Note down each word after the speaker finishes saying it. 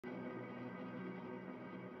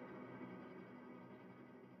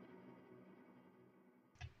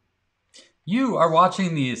You are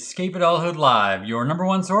watching the Escape Adulthood Live, your number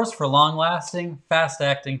one source for long-lasting,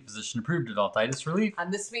 fast-acting, physician-approved adultitis relief. On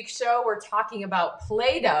this week's show, we're talking about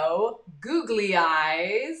Play-Doh, googly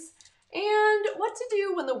eyes, and what to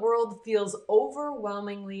do when the world feels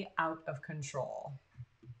overwhelmingly out of control.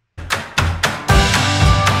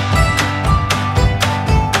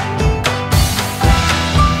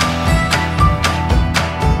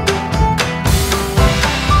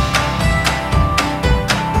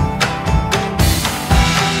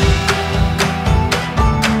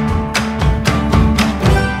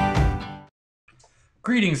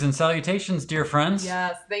 Greetings and salutations, dear friends.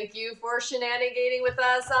 Yes, thank you for shenanigating with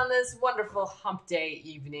us on this wonderful hump day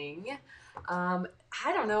evening. I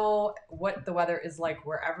don't know what the weather is like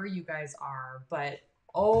wherever you guys are, but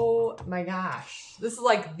oh my gosh, this is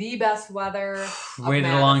like the best weather.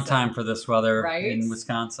 Waited a long time for this weather in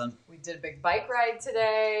Wisconsin. We did a big bike ride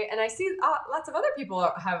today, and I see lots of other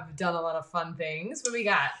people have done a lot of fun things. What we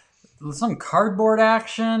got? Some cardboard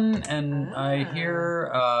action, and I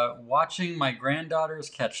hear watching my granddaughters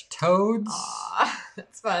catch toads.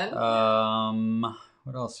 That's fun.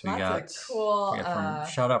 What else we got? Of cool. We got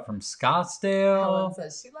shout out from Scottsdale. Helen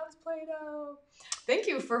says she loves Play-Doh. Thank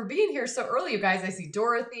you for being here so early, you guys. I see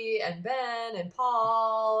Dorothy and Ben and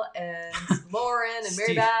Paul and Lauren and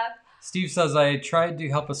Mary Beth. Steve says, I tried to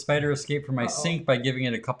help a spider escape from my sink by giving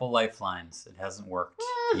it a couple lifelines. It hasn't worked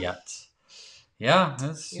yet. Yeah,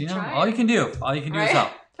 that's, all you can do. All you can do is help.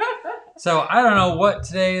 So I don't know what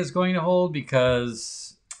today is going to hold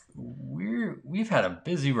because we've had a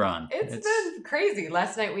busy run. It's been crazy.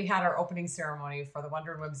 Last night we had our opening ceremony for the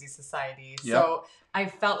Wonder and Whimsy Society. Yep. So I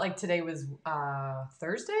felt like today was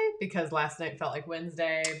Thursday because last night felt like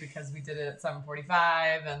Wednesday because we did it at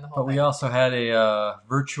 7:45 and the whole But we also had a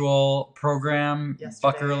virtual program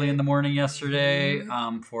buck early in the morning yesterday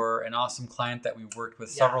for an awesome client that we worked with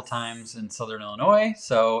several times in Southern Illinois.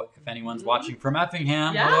 So if anyone's watching from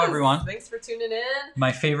Effingham, hello everyone. Thanks for tuning in.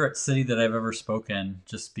 My favorite city that I've ever spoken,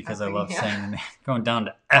 just because I love saying the name. Going down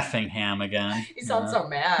to Effingham again. You sound so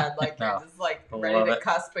mad, like you're just like ready to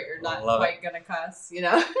cuss, but you're not quite gonna cuss.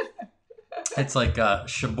 It's like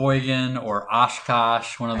Sheboygan or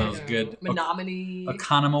Oshkosh, one of those good Menominee,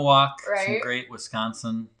 Oconomowoc, some great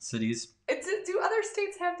Wisconsin cities. Do other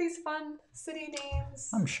states have these fun city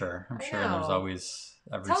names? I'm sure there's always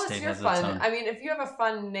every state has its own. I mean, if you have a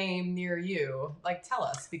fun name near you, like tell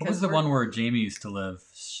us because what was the one where Jamie used to live?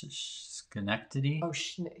 Schenectady? Oh,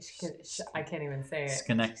 I can't even say it.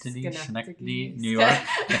 Schenectady, New York.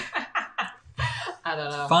 I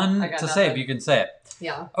don't know. Fun to say if you can say it.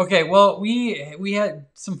 Yeah. Okay, well, we had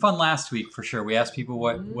some fun last week for sure. We asked people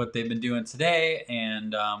what they've been doing today,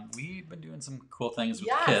 and we've been doing some cool things with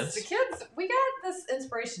the kids. The kids, we got this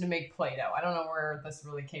inspiration to make Play-Doh. I don't know where this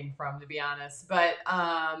really came from, to be honest, but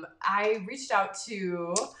I reached out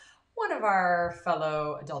to one of our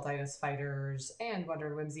fellow Adultitis Fighters and Wonder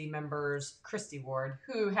and Whimsy members, Christy Ward,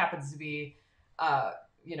 who happens to be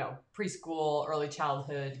preschool, early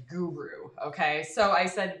childhood guru. Okay. So I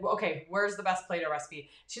said, okay, where's the best Play-Doh recipe?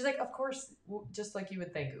 She's like, of course, just like you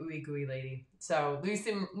would think, ooey gooey lady. So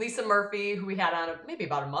Lisa Murphy, who we had on maybe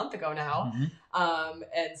about a month ago now.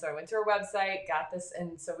 And so I went to her website, got this.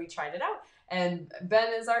 And so we tried it out. And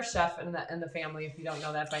Ben is our chef in the family, if you don't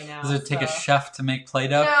know that by now. Does it take a chef to make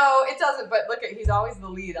Play-Doh? No, it doesn't. But look, he's always the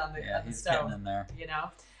lead on the he's stove. Getting in there.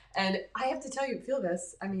 And I have to tell you, feel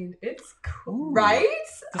this. I mean, it's cool, right?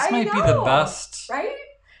 This might be the best, right?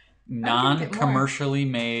 Non-commercially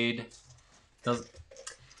made.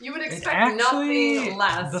 You would expect nothing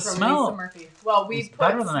less from Lisa Murphy. Well, we put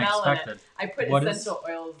better than smell I in it. I put essential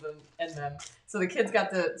oils in them, so the kids got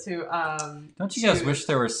to. Don't you guys wish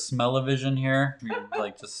there was smell-o-vision here?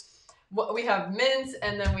 Like just. Well, we have mint,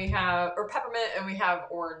 and then we have peppermint, and we have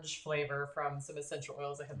orange flavor from some essential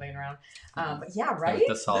oils I had laying around. But yeah, right?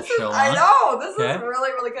 I know this is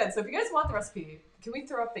really, really good. So if you guys want the recipe, can we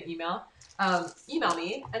throw up the email? Email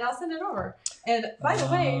me, and I'll send it over. And by the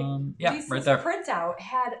way, Lisa's right there. printout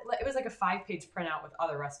it was like a 5-page printout with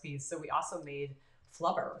other recipes. So we also made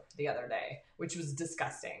flubber the other day, which was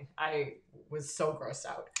disgusting. I was so grossed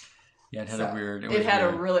out. Yeah, it had a weird.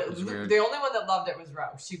 The only one that loved it was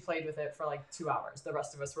Rose. She played with it for like 2 hours. The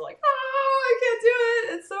rest of us were like, oh, I can't do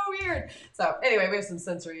it. It's so weird. So anyway, we have some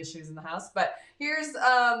sensory issues in the house. But here's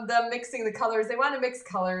them mixing the colors. They want to mix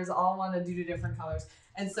colors. All want to do different colors.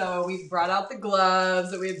 And so we brought out the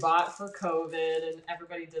gloves that we had bought for COVID, and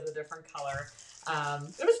everybody did a different color.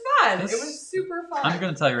 It was fun. It was super fun. I'm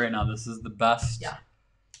going to tell you right now, this is the best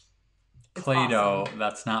Play-Doh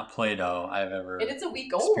that's not Play-Doh I've ever and it's a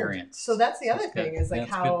week old experienced. So that's the other thing is like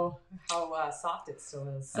how soft it still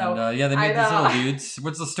is. So and, they made these little dudes.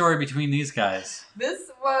 What's the story between these guys? This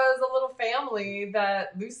was a little family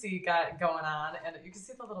that Lucy got going on, and you can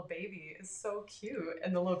see the little baby is so cute,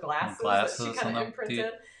 and the little glasses that she kind of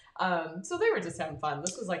imprinted. So they were just having fun.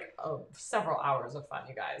 This was like several hours of fun,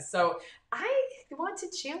 you guys. So I want to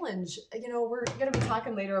challenge, we're going to be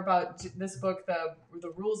talking later about this book, the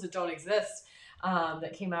Rules That Don't Exist,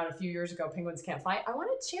 that came out a few years ago, Penguins Can't Fly. I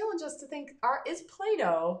want to challenge us to think, is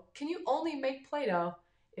Play-Doh, can you only make Play-Doh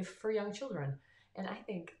if for young children? And I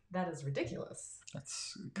think that is ridiculous.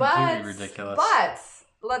 That's completely ridiculous. But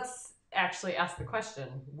let's actually ask the question,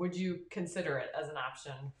 would you consider it as an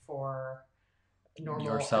option for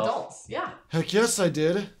normal adults? Yeah. Heck yes, I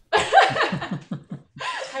did. Heck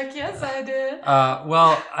yes, I did.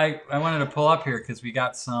 Well, I wanted to pull up here because we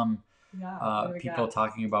got some people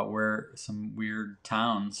talking about some weird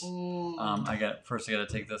towns. I got to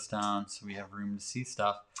take this down so we have room to see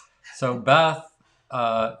stuff. So Beth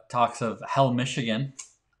talks of Hell, Michigan.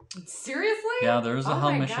 Seriously? Yeah, there's a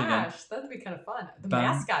Hell, Michigan. Oh my gosh, that'd be kind of fun. The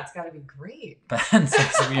mascot's got to be great. Ben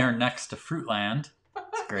says we are next to Fruitland.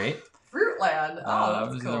 It's great. Fruitland. Oh,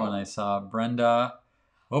 that's was cool. the other one I saw. Brenda.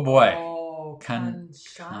 Oh boy. Oh,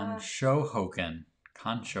 Conshohoken.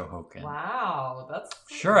 Wow, that's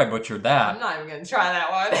sure I butchered that. I'm not even gonna try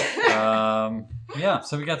that one. Yeah,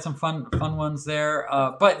 so we got some fun ones there.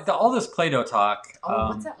 But all this Play-Doh talk.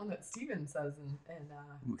 What's that one that Steven says in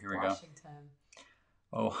here we Washington?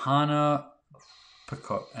 Ohana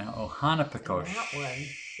Pekosh. That one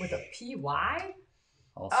with a PY.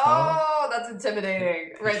 Also. Oh, that's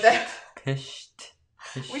intimidating, right there. Pisht.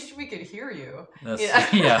 Wish we could hear you.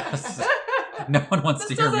 Yes. No one wants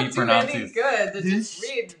to hear me pronounce these. Good. To just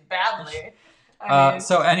read badly.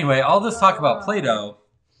 So anyway, all this talk about Play-Doh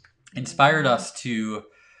inspired us to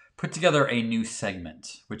put together a new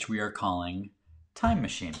segment, which we are calling Time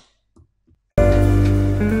Machine.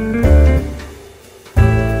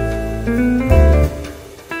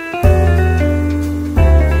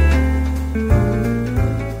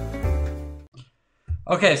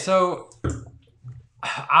 Okay, so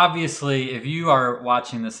obviously, if you are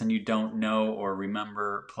watching this and you don't know or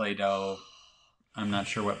remember Play-Doh, I'm not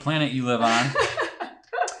sure what planet you live on.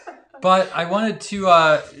 But I wanted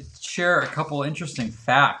to share a couple interesting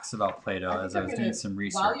facts about Play-Doh as I was doing some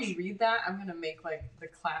research. While you read that, I'm going to make like the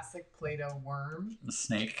classic Play-Doh worm. The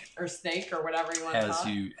snake. Or snake or whatever you want to call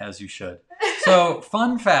it. As you should. So,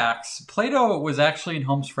 fun facts. Play-Doh was actually in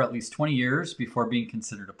homes for at least 20 years before being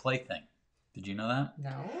considered a plaything. Did you know that?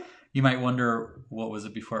 No. You might wonder, what was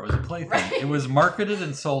it before it was a plaything? Right. It was marketed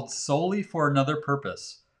and sold solely for another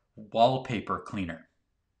purpose. Wallpaper cleaner.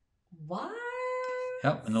 What?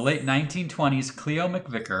 Yep. In the late 1920s, Cleo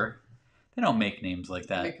McVicker, they don't make names like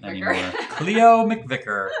that anymore. Cleo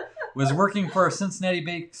McVicker was working for a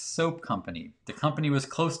Cincinnati-based soap company. The company was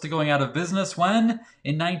close to going out of business when,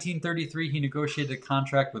 in 1933, he negotiated a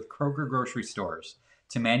contract with Kroger grocery stores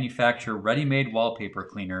to manufacture ready-made wallpaper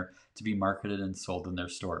cleaner to be marketed and sold in their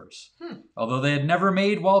stores. Although they had never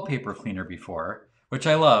made wallpaper cleaner before, which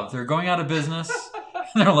I love. They're going out of business,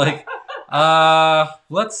 and they're like,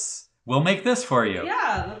 we'll make this for you.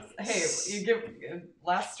 Yeah. You give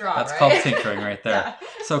last straw, That's right? called tinkering right there. Yeah.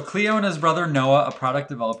 So Cleo and his brother Noah, a product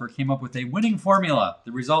developer, came up with a winning formula.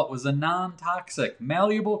 The result was a non-toxic,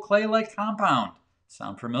 malleable clay-like compound.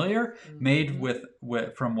 Sound familiar? Mm-hmm. Made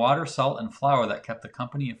from water, salt, and flour that kept the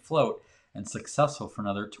company afloat and successful for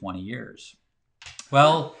another 20 years.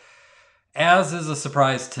 Well, as is a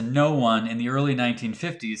surprise to no one, in the early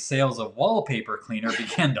 1950s, sales of wallpaper cleaner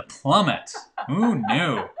began to plummet. Who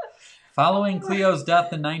knew? Following Cleo's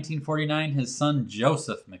death in 1949, his son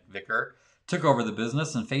Joseph McVicker took over the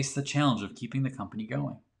business and faced the challenge of keeping the company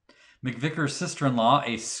going. McVicker's sister-in-law,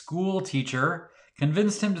 a school teacher,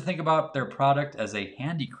 convinced him to think about their product as a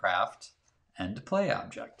handicraft and play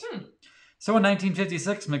object. So in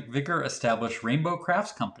 1956, McVicker established Rainbow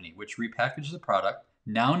Crafts Company, which repackaged the product,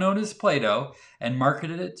 now known as Play-Doh, and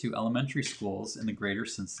marketed it to elementary schools in the greater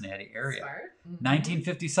Cincinnati area. Smart.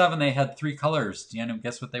 1957, they had 3 colors. Do you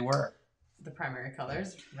guess what they were? The primary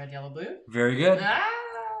colors, red, yellow, blue. Very good.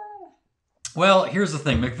 Well, here's the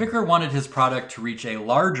thing. McVicker wanted his product to reach a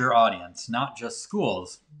larger audience, not just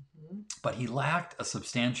schools, but he lacked a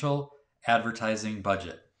substantial advertising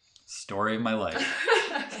budget. Story of my life.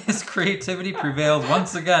 His creativity prevailed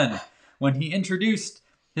once again when he introduced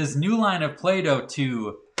his new line of Play-Doh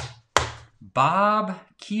to Bob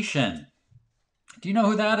Keeshan. Do you know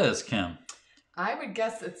who that is, Kim? I would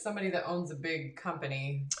guess it's somebody that owns a big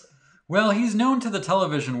company. Well, he's known to the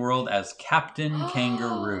television world as Captain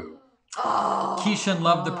Kangaroo. Keishan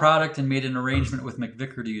loved the product and made an arrangement with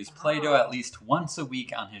McVicker to use Play-Doh at least once a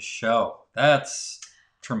week on his show. That's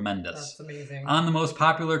tremendous. That's amazing. On the most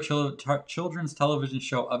popular children's television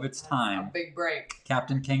show of its time, a big break.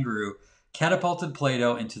 Captain Kangaroo catapulted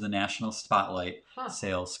Play-Doh into the national spotlight.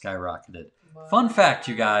 Sales skyrocketed. What? Fun fact,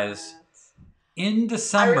 you guys. In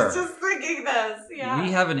December, I was just thinking this. Yeah.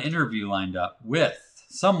 We have an interview lined up with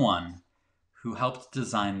someone who helped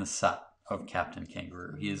design the set of Captain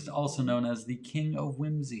Kangaroo. He is also known as the King of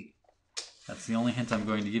Whimsy. That's the only hint I'm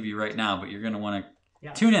going to give you right now, but you're going to want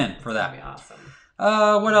to tune in for that. That'd be awesome.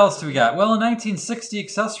 What else do we got? Well, in 1960,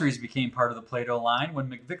 accessories became part of the Play-Doh line when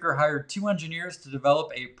McVicker hired 2 engineers to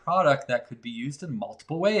develop a product that could be used in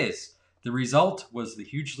multiple ways. The result was the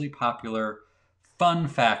hugely popular Fun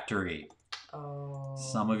Factory. Oh,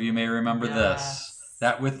 some of you may remember this.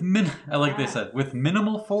 That with they said, with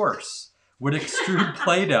minimal force would extrude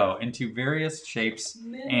Play-Doh into various shapes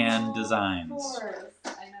and designs. Force.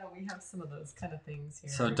 I know we have some of those kind of things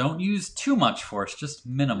here. So don't use too much force, just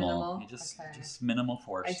minimal. You just minimal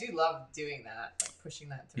force. I do love doing that, like pushing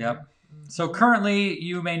that through. Yep. So currently,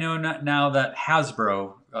 you may know now that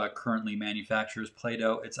Hasbro currently manufactures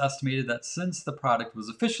Play-Doh. It's estimated that since the product was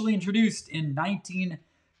officially introduced in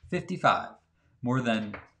 1955, more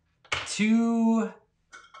than 2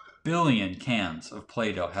 billion cans of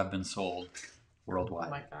Play-Doh have been sold worldwide.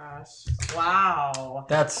 Oh my gosh! Wow,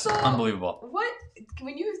 that's unbelievable. What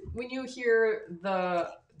when you hear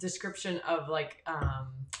the description of like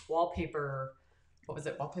wallpaper? What was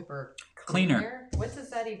it? Wallpaper cleaner? What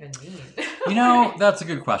does that even mean? You know, that's a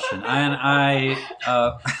good question. And I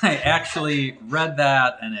actually read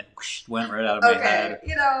that and it went right out of my head.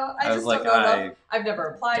 You know, I just don't know. I've never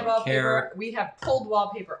applied wallpaper. We have pulled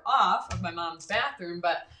wallpaper off of my mom's bathroom,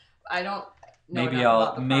 but I don't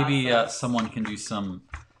know. Maybe someone can do some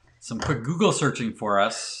quick Google searching for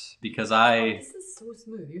us because this is so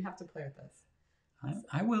smooth. You have to play with this.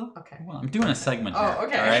 I will. Okay. Well, I'm doing a segment here. Oh,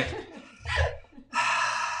 okay. All right.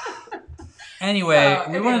 Anyway,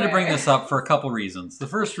 we wanted to bring this up for a couple reasons. The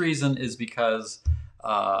first reason is because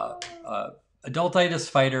Adultitis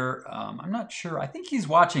Fighter, I'm not sure, I think he's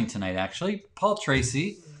watching tonight actually, Paul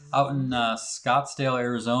Tracy, out in Scottsdale,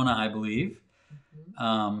 Arizona, I believe.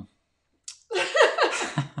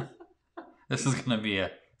 This is gonna be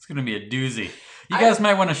a doozy. You guys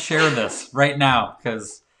might want to share this right now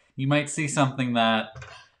because you might see something that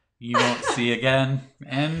you won't see again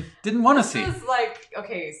and didn't want to see. This is like,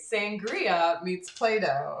 okay, sangria meets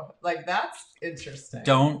Play-Doh. Like, that's interesting.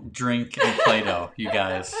 Don't drink in Play-Doh, you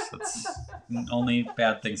guys. Only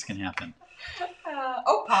bad things can happen.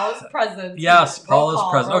 Paul is present. Yes, Paul is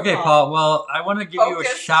present. Okay, Paul. Well, I want to give you a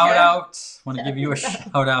shout out.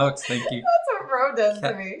 Thank you. That's what Ro does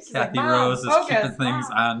to me. She's Kathy like, Rose is keeping things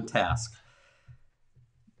on task.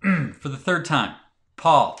 For the third time,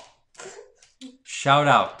 Paul, shout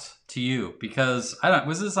out to you because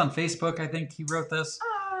was this on Facebook? I think he wrote this.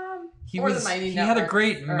 He had a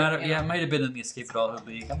great it might have been in the Escape Adulthood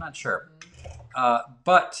League. I'm not sure.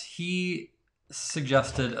 But he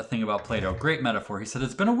suggested a thing about Play-Doh. Great metaphor. He said,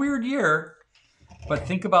 it's been a weird year, but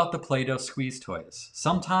think about the Play-Doh squeeze toys.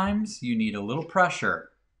 Sometimes you need a little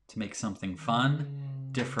pressure to make something fun,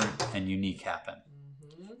 different, and unique happen.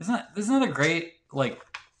 Isn't that a great,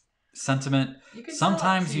 sentiment?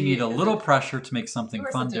 Sometimes you need a little pressure to make something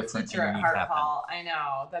fun, different, and unique happen. Paul. I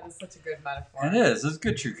know. That is such a good metaphor. It is. It's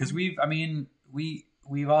good, true, because we've all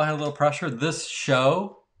had a little pressure. This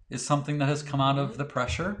show is something that has come out of the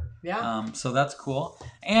pressure. Yeah. So that's cool.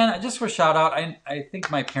 And just for a shout out, I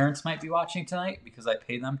think my parents might be watching tonight because I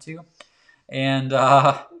pay them to. And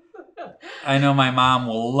I know my mom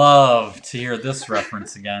will love to hear this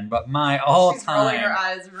reference again, but my all-time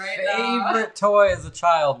favorite toy as a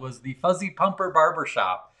child was the Fuzzy Pumper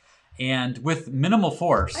Barbershop. And with minimal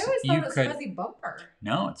force, I always thought it was Fuzzy Bumper.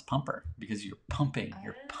 No, it's Pumper because you're pumping.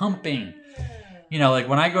 You're pumping. You know, like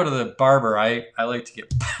when I go to the barber, I like to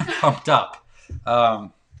get pumped up. It's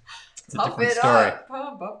a different story.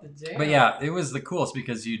 Pump up the jam. But yeah, it was the coolest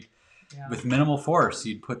because with minimal force,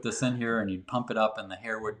 you'd put this in here and you'd pump it up and the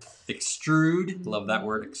hair would extrude. Love that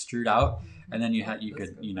word, extrude out. And then you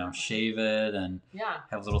could shave it and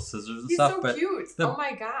have little scissors and stuff. He's so cute. Oh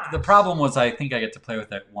my gosh. The problem was I think I get to play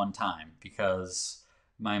with it one time because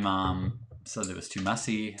my mom said it was too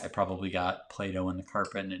messy. I probably got Play-Doh in the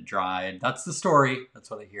carpet and it dried. That's the story.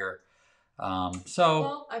 That's what I hear. Well,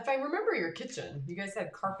 if I remember your kitchen, you guys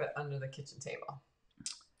had carpet under the kitchen table.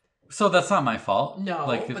 So that's not my fault. No,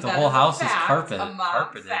 but the whole house is carpeted. A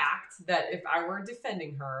mom fact that if I were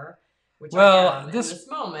defending her, which I am in this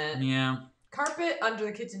moment. Yeah. carpet under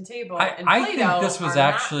the kitchen table I and Play-Doh think this was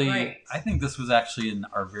actually. great. I think this was actually in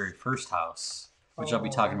our very first house, which I'll be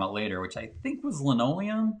talking about later, which I think was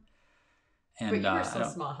linoleum. And, but you were so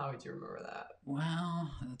small. How would you remember that?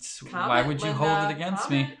 Well, why would you hold it against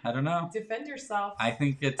me? I don't know. Defend yourself. I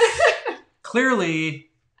think it's clearly.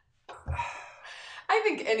 I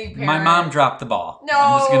think any parent. My mom dropped the ball. No,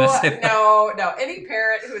 I'm just gonna say that. No. Any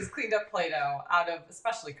parent who has cleaned up Play-Doh out of,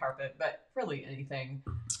 especially carpet, but really anything,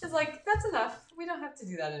 is like, that's enough. We don't have to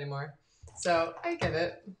do that anymore. So I get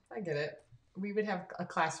it. We would have a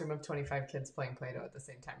classroom of 25 kids playing Play-Doh at the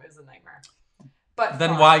same time. It was a nightmare. But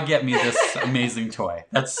then why get me this amazing toy?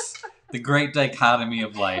 That's the great dichotomy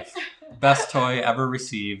of life. Best toy ever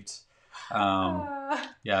received.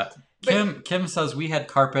 Yeah. Kim says we had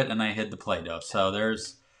carpet and I hid the Play-Doh. So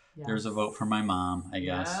there's a vote for my mom, I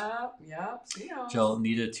guess. Yeah. She'll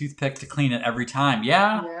need a toothpick to clean it every time.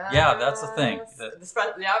 Yeah, that's the thing. It's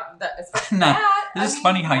just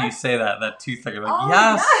funny how you say that toothpick. Like,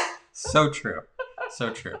 yes, so true.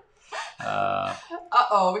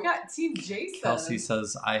 We got Team Jason. Kelsey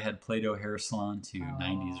says I had Play-Doh hair salon too,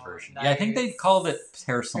 90s version. Nice. Yeah, I think they called it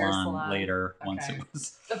hair salon later. Okay. Once it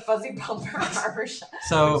was the fuzzy bumper barbershop.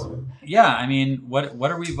 So yeah, I mean, what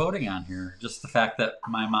are we voting on here? Just the fact that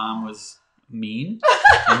my mom was mean,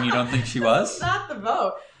 and you don't think she was? That's not the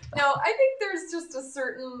vote. No, I think there's just a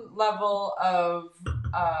certain level of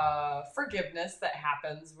forgiveness that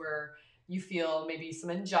happens where you feel maybe some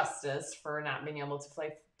injustice for not being able to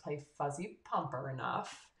play fuzzy pumper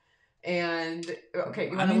enough. And okay,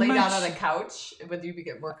 you want to lay down on a couch with you to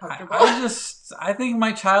get more comfortable? I think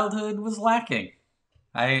my childhood was lacking.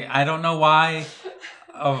 I don't know why.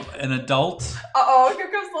 An adult.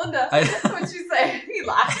 Here comes Linda. What'd she say? He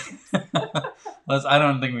lied. I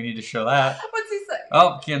don't think we need to show that. What's he say?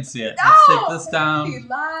 Oh, can't see it. No! Let's take this down.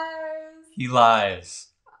 He lies.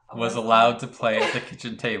 Was allowed to play at the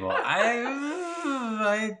kitchen table.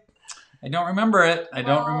 I don't remember it. I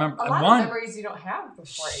don't remember. A lot of memories you don't have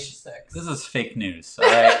before age 6. This is fake news. All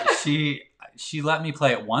right? She let me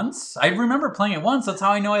play it once. I remember playing it once. That's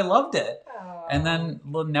how I know I loved it. And then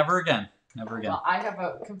never again. Well, I have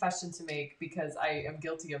a confession to make because I am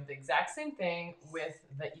guilty of the exact same thing with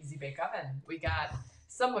the Easy Bake Oven.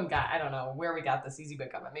 I don't know where we got this Easy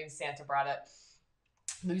Bake Oven. Maybe Santa brought it.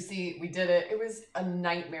 Lucy, we did it. It was a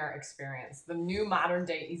nightmare experience. The new modern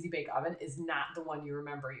day Easy Bake Oven is not the one you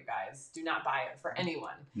remember, you guys. Do not buy it for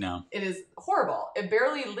anyone. No. It is horrible. It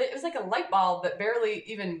barely lit. It was like a light bulb that barely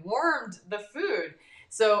even warmed the food.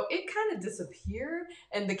 So it kind of disappeared.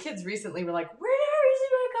 And the kids recently were like, where did our Easy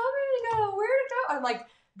Bake Oven go? Where'd it go? I'm like,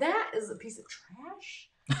 that is a piece of trash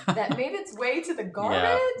that made its way to the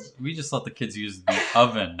garbage. Yeah, we just let the kids use the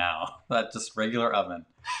oven now. That just regular oven.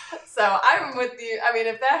 So I'm with you. I mean,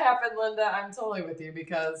 if that happened, Linda, I'm totally with you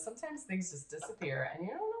because sometimes things just disappear and you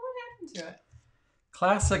don't know what happened to it.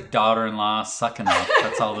 Classic daughter-in-law sucking up.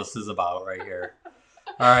 That's all this is about right here.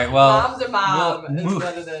 All right, well, mom to mom is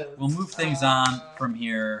what it is. We'll move things on from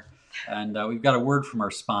here, and we've got a word from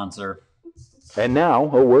our sponsor. And now,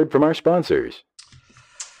 a word from our sponsors.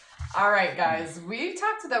 All right, guys, we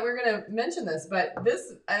talked that we're going to mention this, but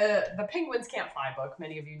this, the Penguins Can't Fly book,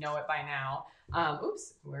 many of you know it by now.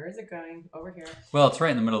 Oops, where is it going? Over here. Well, it's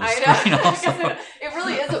right in the middle of the screen also. It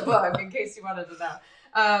really is a book, in case you wanted to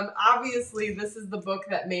know. Obviously, this is the book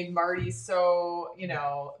that made Marty so,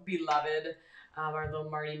 beloved, our little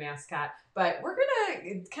Marty mascot. But we're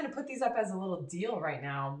going to kind of put these up as a little deal right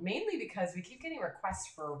now, mainly because we keep getting requests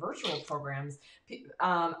for virtual programs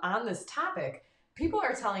on this topic. People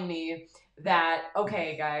are telling me that,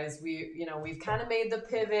 okay, guys, we've kind of made the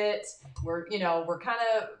pivot. We're kind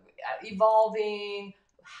of evolving.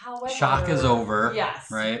 However, shock is over.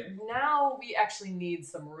 Yes. Right. Now we actually need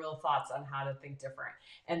some real thoughts on how to think different.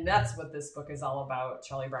 And that's what this book is all about,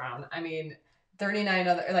 Charlie Brown. I mean, 39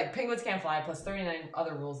 other, like Penguins Can't Fly plus 39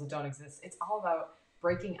 other rules that don't exist. It's all about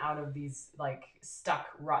breaking out of these like stuck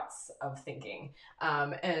ruts of thinking.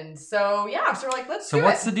 And so, yeah, so we're like, let's do it. So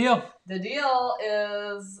what's the deal? The deal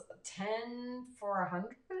is 10 for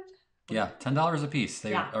 100. Yeah, $10 a piece.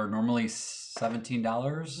 They are normally $17.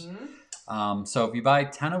 Mm-hmm. So if you buy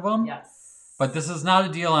 10 of them, yes. But this is not a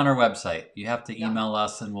deal on our website. You have to email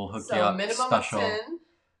us and we'll hook you up. Minimum special. Of 10.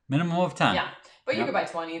 Minimum of 10. Yeah, but you could buy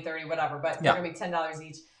 20, 30, whatever. But they're going to be $10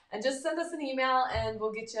 each. And just send us an email and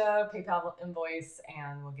we'll get you a PayPal invoice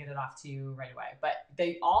and we'll get it off to you right away. But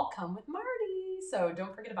they all come with Marty, so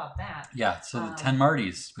don't forget about that. Yeah, so the 10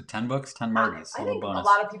 Martys. With 10 books, 10 Martys. I think bonus. A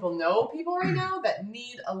lot of people know people right now that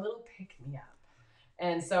need a little pick-me-up.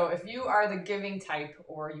 And so if you are the giving type,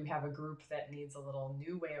 or you have a group that needs a little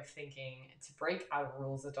new way of thinking to break out of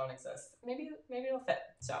rules that don't exist, maybe it'll fit.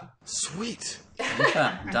 So sweet.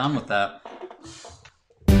 Yeah, I'm down with that.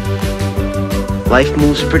 Life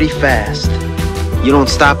moves pretty fast. You don't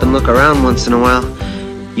stop and look around once in a while,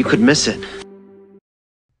 you could miss it.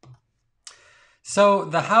 So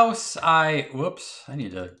the house I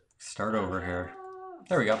need to start over here.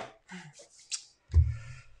 There we go.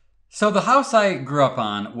 So the house I grew up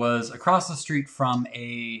on was across the street from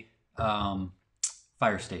a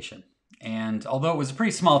fire station. And although it was a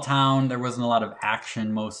pretty small town, there wasn't a lot of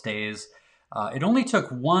action most days. It only took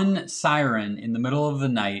one siren in the middle of the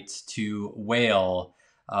night to wail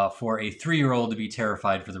for a 3-year-old to be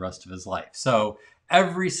terrified for the rest of his life. So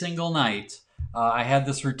every single night, I had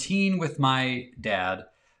this routine with my dad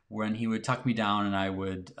when he would tuck me down, and I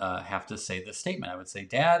would have to say this statement. I would say,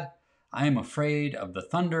 "Dad, I am afraid of the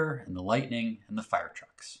thunder and the lightning and the fire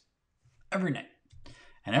trucks." Every night.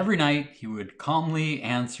 And every night he would calmly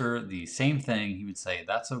answer the same thing. He would say,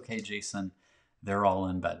 "That's okay, Jason. They're all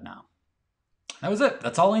in bed now." That was it.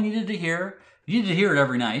 That's all I needed to hear. You needed to hear it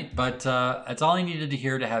every night, but that's all I needed to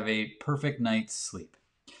hear to have a perfect night's sleep.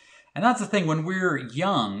 And that's the thing. When we're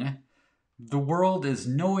young, the world is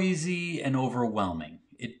noisy and overwhelming.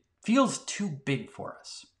 It feels too big for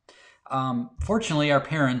us. Fortunately, our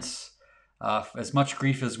parents, as much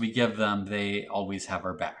grief as we give them, they always have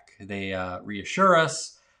our back. They reassure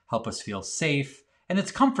us, help us feel safe, and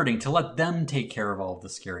it's comforting to let them take care of all of the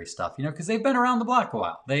scary stuff, because they've been around the block a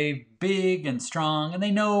while. They're big and strong, and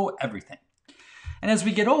they know everything. And as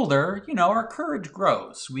we get older, our courage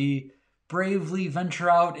grows. We bravely venture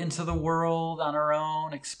out into the world on our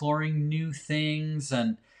own, exploring new things,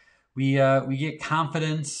 and we get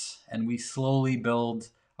confidence, and we slowly build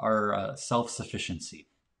our self-sufficiency.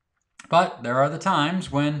 But there are the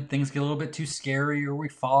times when things get a little bit too scary, or we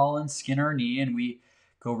fall and skin our knee, and we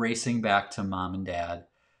go racing back to mom and dad,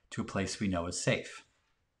 to a place we know is safe.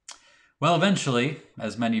 Well, eventually,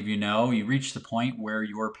 as many of you know, you reach the point where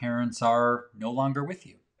your parents are no longer with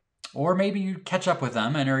you. Or maybe you catch up with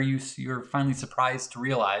them, and you're finally surprised to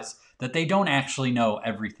realize that they don't actually know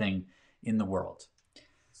everything in the world.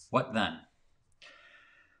 What then?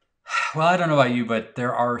 Well, I don't know about you, but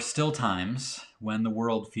there are still times when the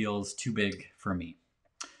world feels too big for me.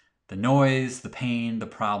 The noise, the pain, the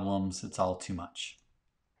problems, it's all too much.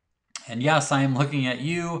 And yes, I am looking at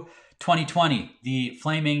you, 2020, the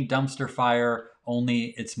flaming dumpster fire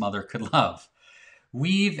only its mother could love.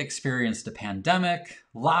 We've experienced a pandemic,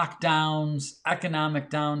 lockdowns, economic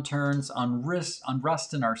downturns,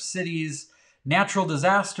 unrest in our cities, natural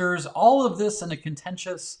disasters, all of this in a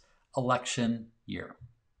contentious election year.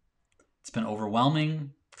 It's been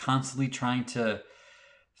overwhelming, constantly trying to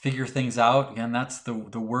figure things out. Again, that's the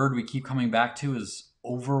word we keep coming back to is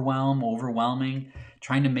overwhelming,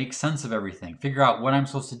 trying to make sense of everything, figure out what I'm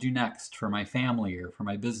supposed to do next for my family or for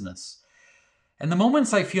my business. And the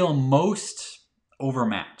moments I feel most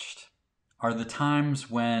overmatched are the times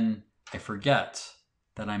when I forget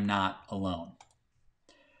that I'm not alone.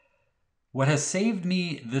 What has saved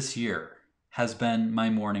me this year has been my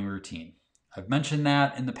morning routine. I've mentioned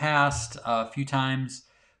that in the past a few times,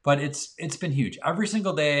 but it's been huge. Every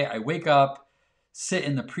single day I wake up, sit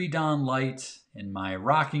in the pre-dawn light in my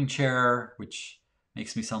rocking chair, which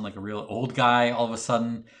makes me sound like a real old guy all of a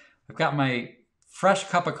sudden. I've got my fresh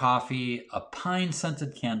cup of coffee, a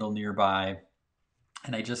pine-scented candle nearby,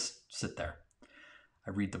 and I just sit there. I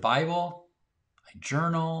read the Bible, I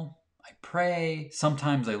journal, I pray.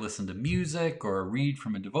 Sometimes I listen to music or read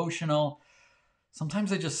from a devotional.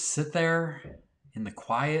 Sometimes I just sit there in the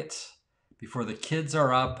quiet before the kids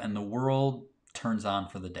are up and the world turns on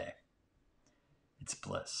for the day. It's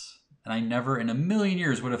bliss. And I never in a million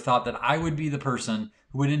years would have thought that I would be the person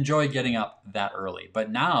who would enjoy getting up that early.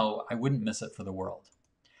 But now I wouldn't miss it for the world.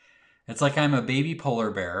 It's like I'm a baby polar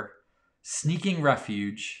bear sneaking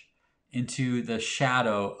refuge into the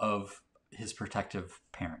shadow of his protective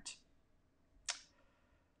parent.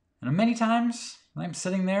 And many times when I'm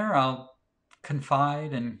sitting there, I'll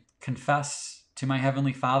confide and confess to my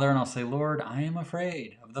Heavenly Father, and I'll say, "Lord, I am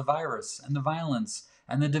afraid of the virus and the violence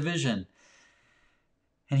and the division."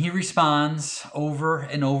 And he responds over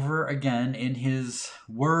and over again in his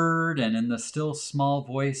word and in the still small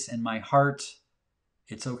voice in my heart,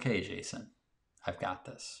 "It's okay, Jason. I've got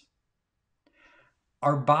this."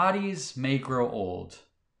 Our bodies may grow old,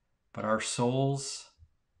 but our souls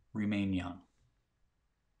remain young.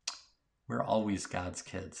 We're always God's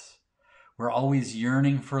kids. We're always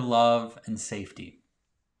yearning for love and safety.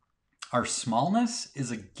 Our smallness is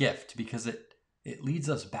a gift because it leads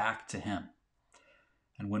us back to him.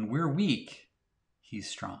 And when we're weak, he's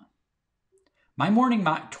strong. My morning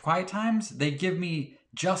quiet times, they give me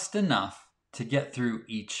just enough to get through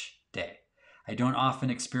each day. I don't often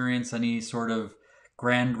experience any sort of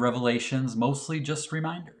grand revelations, mostly just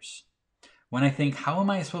reminders. When I think, how am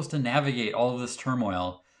I supposed to navigate all of this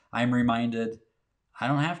turmoil, I'm reminded I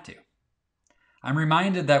don't have to. I'm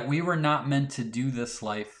reminded that we were not meant to do this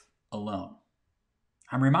life alone.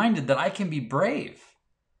 I'm reminded that I can be brave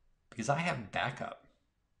because I have backup.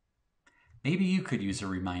 Maybe you could use a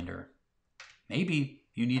reminder. Maybe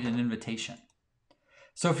you need an invitation.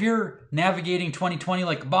 So if you're navigating 2020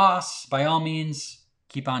 like a boss, by all means,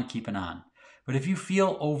 keep on keeping on. But if you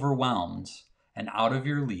feel overwhelmed and out of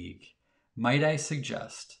your league, might I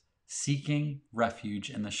suggest seeking refuge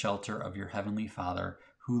in the shelter of your Heavenly Father,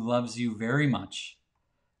 who loves you very much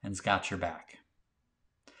and's got your back.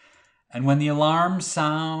 And when the alarms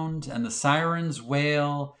sound and the sirens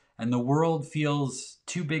wail and the world feels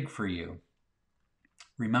too big for you,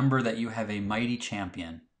 remember that you have a mighty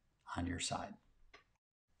champion on your side.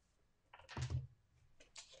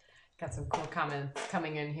 Got some cool comments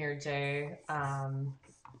coming in here, Jay.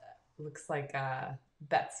 Looks like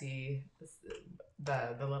Betsy,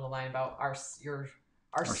 the little line about our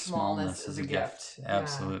smallness is a gift.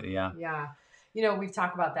 Absolutely, yeah. Yeah. You know, we've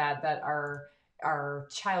talked about that our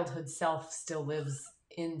childhood self still lives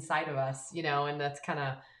inside of us, you know, and that's kind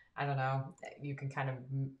of, I don't know, you can kind of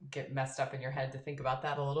get messed up in your head to think about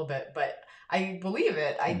that a little bit, but I believe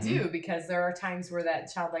it. I do, because there are times where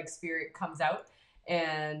that childlike spirit comes out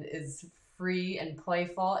and is free and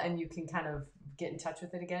playful, and you can kind of get in touch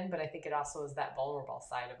with it again. But I think it also is that vulnerable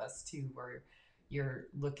side of us too, where you're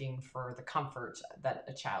looking for the comfort that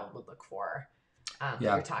a child would look for. That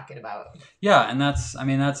you're talking about. Yeah, and that's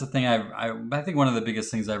the thing. I think one of the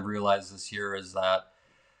biggest things I've realized this year is that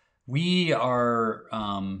we are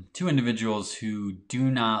two individuals who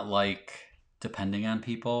do not like depending on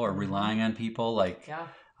people or relying on people.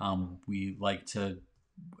 We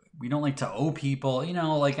don't like to owe people. You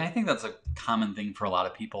know, like, I think that's a common thing for a lot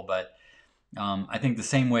of people. But I think the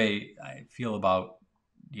same way I feel about,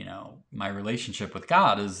 you know, my relationship with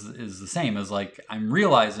God is the same as, like, I'm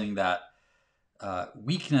realizing that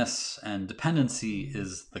weakness and dependency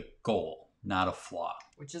is the goal, not a flaw.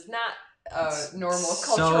 Which is not a normal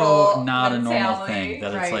cultural so not mentality. A normal thing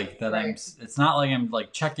that it's like that. It's not like I'm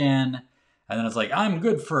like check in and then it's like I'm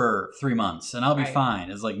good for 3 months and I'll be fine.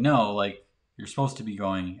 It's like, no, like, you're supposed to be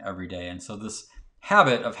going every day. And so this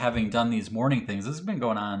habit of having done these morning things, this has been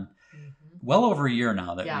going on well over a year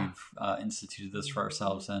now that we've instituted this for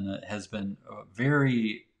ourselves, and it has been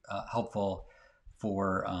very helpful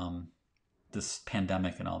for this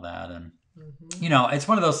pandemic and all that. And you know, it's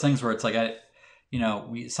one of those things where it's like,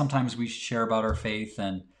 we sometimes we share about our faith,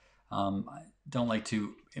 and I don't like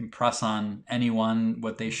to impress on anyone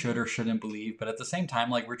what they should or shouldn't believe, but at the same time,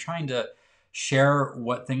 like, we're trying to share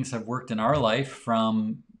what things have worked in our life,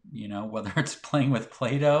 from, you know, whether it's playing with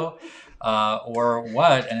Play-Doh or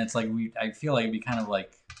what. And it's like, I feel like it'd be kind of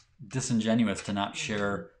like disingenuous to not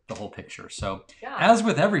share the whole picture. So as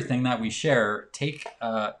with everything that we share, take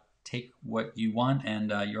what you want,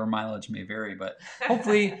 and your mileage may vary, but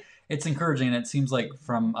hopefully it's encouraging. And it seems like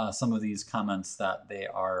from some of these comments that they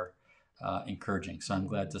are encouraging. So I'm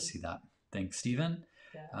glad to see that. Thanks, Stephen.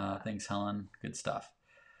 Thanks, Helen. Good stuff.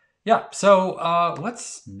 Yeah. So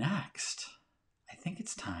what's next? I think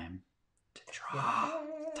it's time to draw.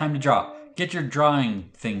 Time to draw. Get your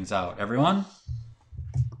drawing things out, everyone.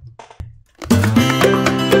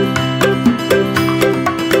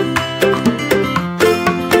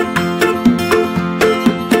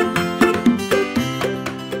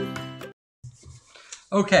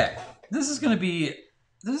 Okay, this is going to be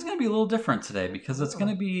a little different today, because it's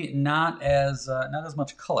going to be not as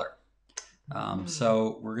much color.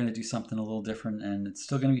 So we're going to do something a little different, and it's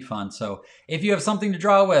still going to be fun. So if you have something to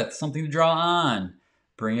draw with, something to draw on,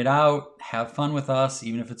 bring it out, have fun with us,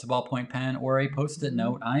 even if it's a ballpoint pen or a Post-it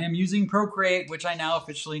note. I am using Procreate, which I now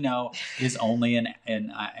officially know is only an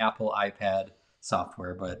Apple iPad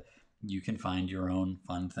software, but you can find your own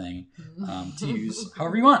fun thing to use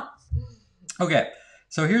however you want. Okay,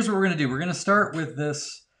 so here's what we're going to do. We're going to start with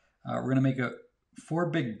this. We're going to make 4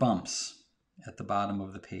 big bumps at the bottom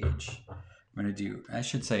of the page. We're going to do, I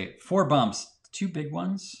should say, 4 bumps, 2 big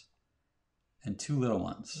ones and 2 little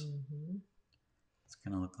ones. It's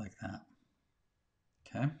going to look like that.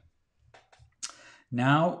 Okay.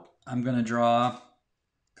 Now I'm going to draw a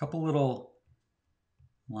couple little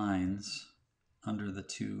lines under the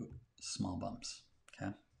 2 small bumps.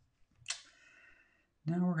 Okay.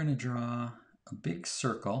 Now we're going to draw a big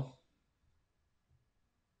circle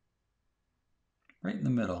right in the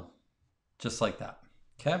middle, just like that.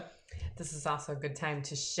 Okay. This is also a good time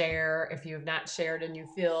to share if you have not shared and you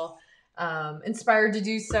feel inspired to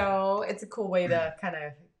do so. It's a cool way to kind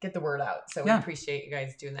of get the word out. So we appreciate you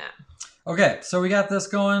guys doing that. Okay, so we got this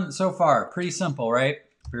going so far. Pretty simple, right?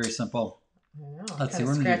 Very simple. I know. Let's see.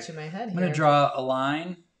 I'm scratching my head here. I'm going to draw a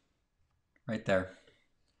line right there.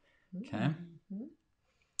 Okay. Mm-hmm.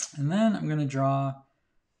 And then I'm going to draw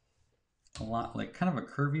a lot, like kind of a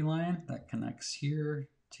curvy line that connects here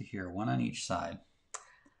to here, one on each side.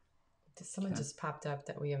 Someone just popped up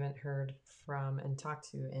that we haven't heard from and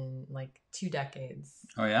talked to in like 2 decades.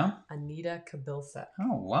 Oh, yeah? Anita Kabilsa.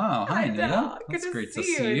 Oh, wow. Hi, Anita. That's great to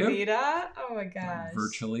see you. Anita. Oh, my gosh.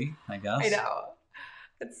 Virtually, I guess. I know.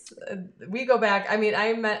 It's we go back. I mean,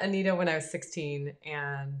 I met Anita when I was 16,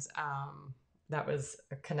 and that was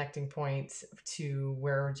a connecting point to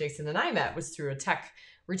where Jason and I met, was through a tech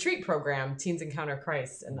retreat program, Teens Encounter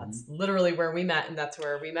Christ. And that's literally where we met, and that's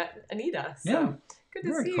where we met Anita. So good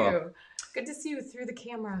to see you. Good to see you through the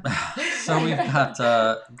camera. So we've got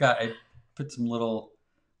I put some little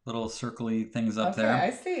circly things up there.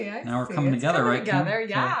 I see. Now we're coming together, right? Together,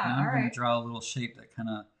 yeah. Okay, now all I'm going to draw a little shape that kind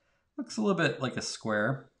of looks a little bit like a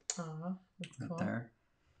square. Oh, that's right cool. There.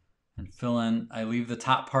 And fill in. I leave the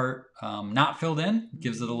top part not filled in.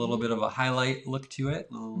 Gives it a little bit of a highlight look to it.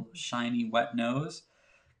 A little shiny, wet nose.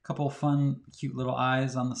 A couple fun, cute little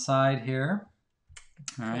eyes on the side here.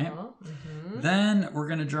 All right. Mm-hmm. Then we're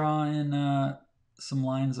going to draw in some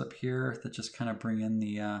lines up here that just kind of bring in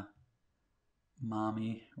the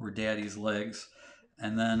mommy or daddy's legs.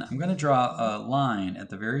 And then I'm going to draw a line at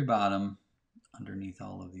the very bottom underneath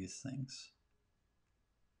all of these things.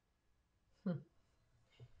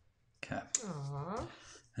 Okay. Aww.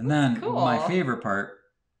 And then cool. my favorite part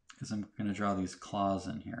is I'm going to draw these claws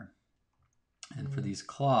in here. And for these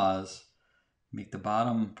claws, make the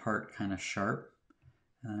bottom part kind of sharp.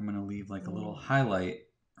 And I'm going to leave like a little highlight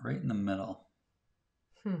right in the middle.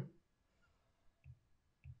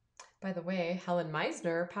 By the way, Helen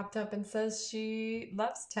Meisner popped up and says she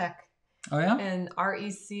loves tech. Oh, yeah? And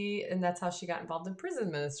REC, and that's how she got involved in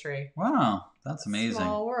prison ministry. Wow, that's amazing.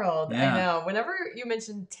 Small world. Yeah. I know. Whenever you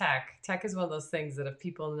mention tech is one of those things that if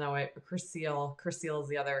people know it, Curseal is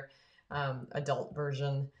the other adult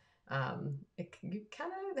version. You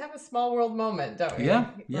kind of have a small world moment, don't you?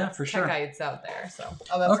 Yeah, for sure. Tech-ites out there. So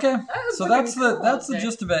that's the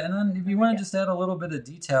gist of it. And then if you want to just add a little bit of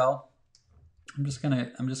detail, I'm just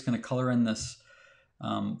gonna color in this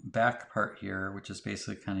back part here, which is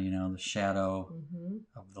basically kind of the shadow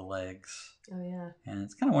of the legs. Oh yeah. And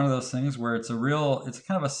it's kind of one of those things where it's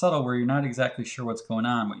kind of a subtle where you're not exactly sure what's going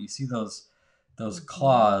on, but you see those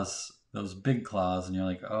claws. Those big claws, and you're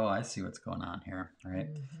like, oh, I see what's going on here, right?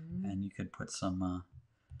 And you could put some,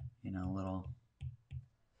 little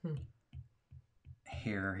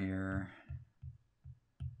hair here,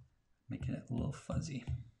 making it a little fuzzy.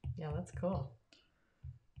 Yeah, that's cool.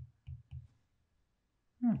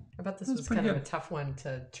 I bet this was kind of a tough one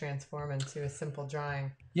to transform into a simple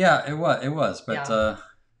drawing. Yeah, it was, but I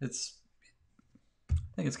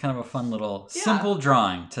think it's kind of a fun little simple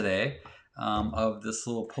drawing today. Of this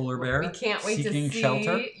little polar bear. We can't wait to see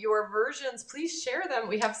shelter. Your versions. Please share them.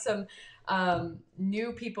 We have some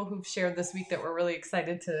new people who've shared this week that we're really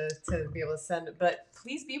excited to be able to send. But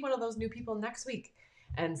please be one of those new people next week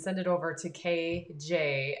and send it over to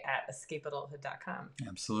kj@escapeadulthood.com.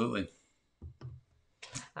 Absolutely.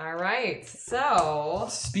 All right. So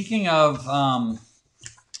speaking of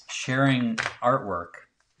sharing artwork,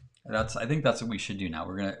 I think that's what we should do now.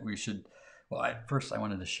 We should. Well, first I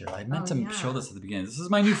wanted to share. I meant to show this at the beginning. This is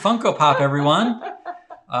my new Funko Pop, everyone.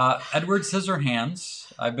 Edward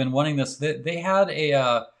Scissorhands. I've been wanting this. They had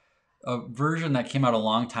a version that came out a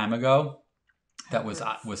long time ago that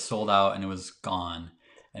was sold out and it was gone,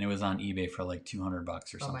 and it was on eBay for like $200 or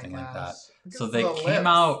something like that. So they came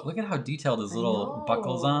out. Look at how detailed his little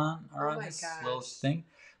buckles are on this little thing.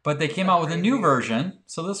 But they came out with a new version.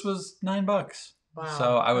 So this was $9. Wow,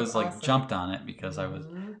 so I was like jumped on it because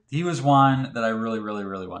he was one that I really, really,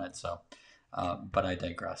 really wanted. So, but I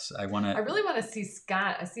digress. I really want to see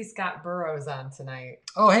Scott. I see Scott Burrows on tonight.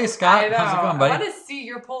 Oh, hey Scott, how's it going, buddy? I want to see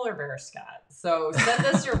your polar bear, Scott. So send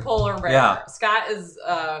us your polar bear. Yeah. Scott is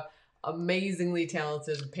amazingly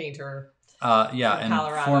talented painter. And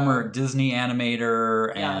Colorado. Former Disney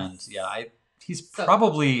animator, and he's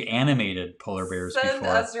probably animated polar bears before. Send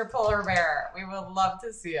us your polar bear. We would love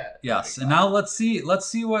to see it. Yes, and now let's see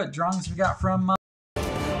what drawings we got from.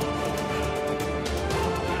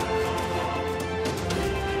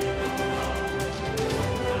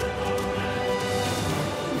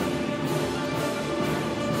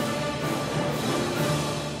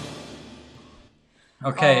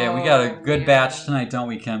 Okay, we got a good batch tonight, don't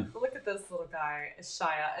we, Kim? Look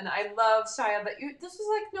Shia, and I love Shia, but this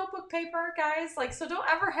was like notebook paper, guys. Like, so don't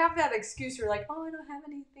ever have that excuse. You're like, oh, I don't have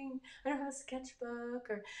anything. I don't have a sketchbook,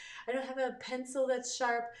 or I don't have a pencil that's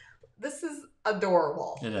sharp. This is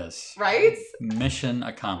adorable. It is. Right? Mission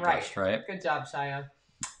accomplished, right? Good job, Shia.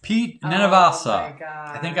 Pete Ninivasa. Oh my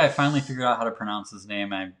gosh. I think I finally figured out how to pronounce his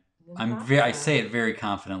name. I say it very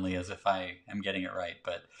confidently as if I am getting it right,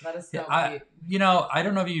 but let us know. I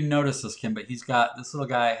don't know if you noticed this, Kim, but he's got this little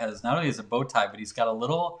guy has not only has a bow tie, but he's got a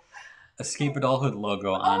little Escape Adulthood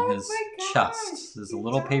logo on his chest. There's a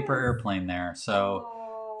little paper airplane there,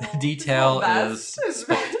 so the detail is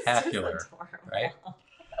spectacular, right?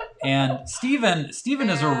 And Steven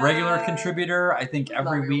is a regular contributor. I think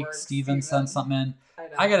every week Steven sends something in.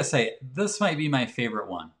 I gotta say, this might be my favorite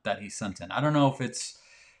one that he sent in. I don't know if it's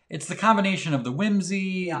the combination of the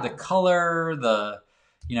whimsy, the color,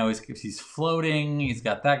 he's floating, he's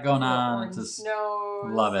got that going on. Just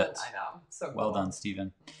love it. I know. So cool. Well done,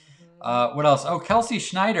 Steven. What else? Oh, Kelsey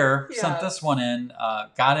Schneider sent this one in,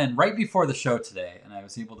 got in right before the show today, and I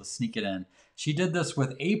was able to sneak it in. She did this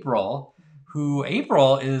with April, who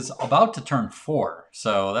April is about to turn 4,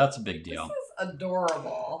 so that's a big deal. This is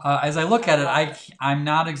adorable. As I look at it, I'm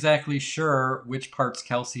not exactly sure which parts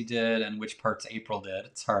Kelsey did and which parts April did.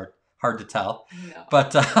 It's hard to tell. No.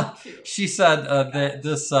 But she said that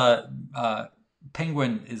this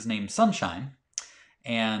penguin is named Sunshine,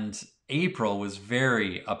 and April was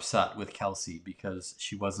very upset with Kelsey because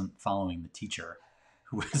she wasn't following the teacher,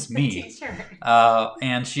 who was me.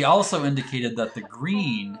 And she also indicated that the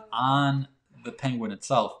green on the penguin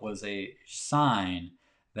itself was a sign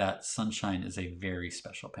that Sunshine is a very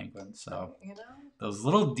special penguin. So those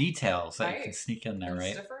little details that you can sneak in there,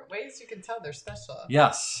 right? Different ways you can tell they're special.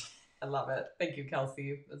 Yes. I love it. Thank you,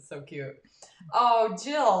 Kelsey. That's so cute. Oh,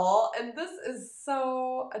 Jill. And this is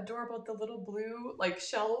so adorable. The little blue, like,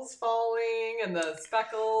 shells falling and the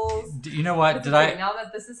speckles. You know what? Now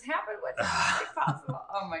that this has happened, what is possible?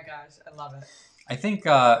 Oh, my gosh. I love it. I think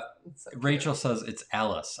Rachel says it's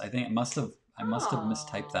Alice. I think I must have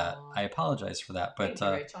mistyped that. I apologize for that. But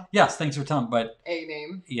thank you, Rachel. Yes, thanks for telling. But a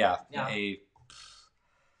name. Yeah.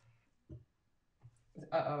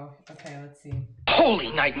 Uh-oh. Okay, let's see.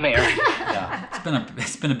 Holy nightmare. Yeah,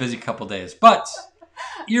 it's been a busy couple days, but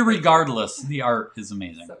irregardless, the art is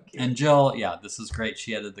amazing. So cute. And Jill, this is great.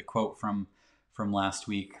 She added the quote from last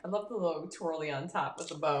week. I love the little twirly on top with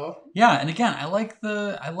the bow. Yeah, and again, I like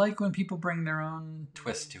when people bring their own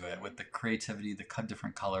twist to it with the creativity, the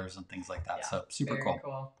different colors and things like that. Yeah, so super cool.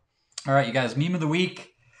 All right, you guys, meme of the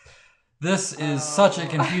week. This is such a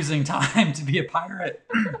confusing time to be a pirate.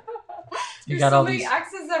 You got all these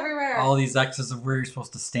X's everywhere. All these X's of where you're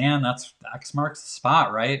supposed to stand. That's X marks the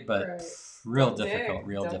spot, right? But real difficult.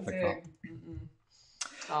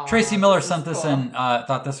 Tracy Miller sent this in.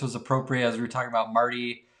 Thought this was appropriate as we were talking about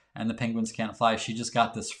Marty and the penguins can't fly. She just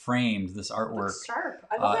got this framed, this artwork. It's sharp.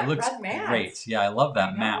 I love that looks red mat. Great. Yeah, I love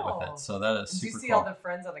that mat with it. So that is super cool. Did you see all the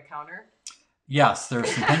friends on the counter? Yes,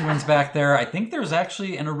 there's some penguins back there. I think there's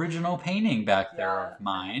actually an original painting back there of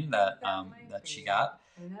mine that she got.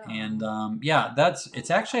 And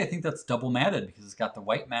it's actually, I think that's double matted because it's got the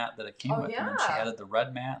white mat that it came with, and then she added the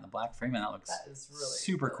red mat and the black frame, and that looks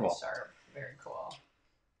super cool. Sharp. Very cool.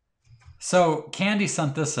 So Candy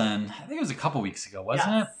sent this in, I think it was a couple weeks ago,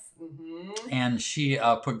 wasn't it? Mm-hmm. And she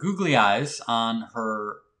put googly eyes on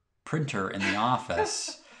her printer in the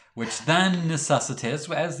office, which then necessitates,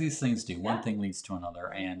 as these things do, one thing leads to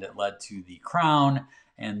another, and it led to the crown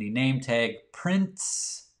and the name tag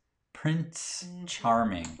Prince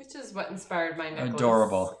Charming. Which is what inspired my necklace.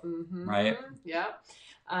 Adorable, right? Yeah.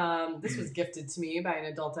 This was gifted to me by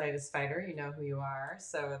an Adultitis Fighter. You know who you are,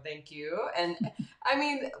 so thank you. And I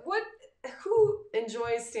mean, who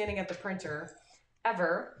enjoys standing at the printer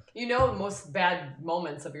ever? You know, most bad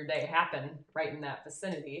moments of your day happen right in that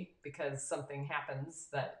vicinity because something happens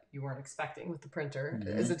that you weren't expecting with the printer.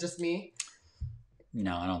 Mm-hmm. Is it just me?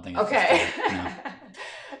 No, I don't think it's okay. No.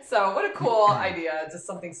 So what a cool idea. Just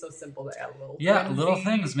something so simple to add a little whimsy. Little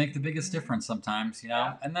things make the biggest difference sometimes, you know.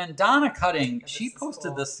 Yeah. And then Donna Cutting, she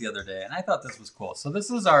posted this the other day, and I thought this was cool. So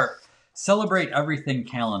this is our Celebrate Everything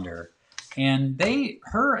calendar. And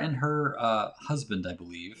her and her husband, I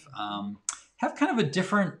believe, have kind of a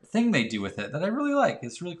different thing they do with it that I really like.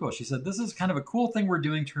 It's really cool. She said, this is kind of a cool thing we're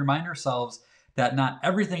doing to remind ourselves that not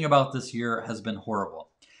everything about this year has been horrible.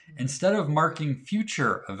 Instead of marking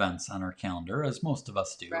future events on our calendar, as most of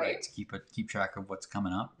us do, right? To keep track of what's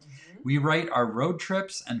coming up, we write our road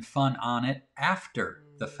trips and fun on it after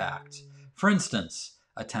the fact. For instance,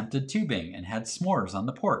 attempted tubing and had s'mores on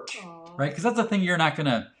the porch, right? Because that's a thing you're not going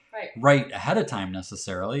to write ahead of time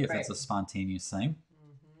necessarily if it's a spontaneous thing.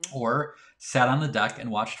 or sat on the deck and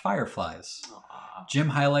watched fireflies. Aww. Jim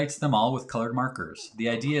highlights them all with colored markers. The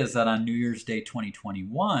idea is that on New Year's Day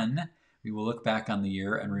 2021, we will look back on the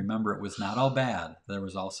year and remember it was not all bad. There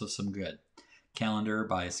was also some good. Calendar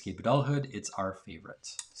by Escape Adulthood. It's our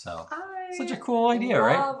favorite. So such a cool idea,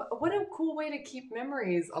 right? What a cool way to keep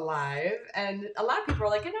memories alive. And a lot of people are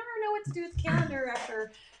like, I never know what to do with the calendar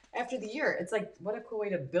after the year. It's like, what a cool way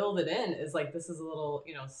to build it in is like, this is a little,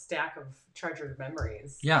 stack of treasured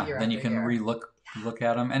memories. Yeah, then you can look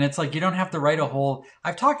at them. And it's like, you don't have to write a whole,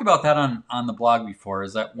 I've talked about that on the blog before,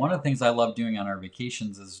 is that one of the things I love doing on our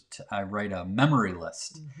vacations is I write a memory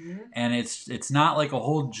list. Mm-hmm. And it's not like a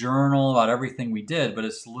whole journal about everything we did, but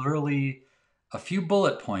it's literally a few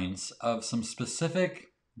bullet points of some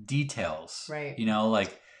specific details. Right.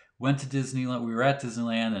 Like went to Disneyland, we were at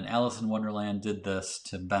Disneyland and Alice in Wonderland did this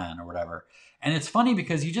to Ben or whatever. And it's funny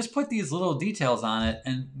because you just put these little details on it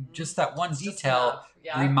and just that one detail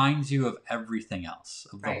reminds you of everything else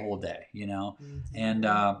of the whole day, Mm-hmm. And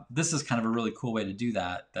this is kind of a really cool way to do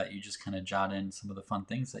that you just kind of jot in some of the fun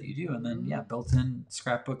things that you do and then, built-in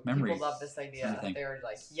scrapbook memories. People love this idea. They're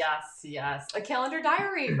like, yes. A calendar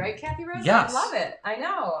diary, right, Kathy Rose? Yes. I love it. I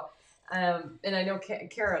know. And I know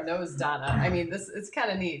Kara knows Donna. I mean, it's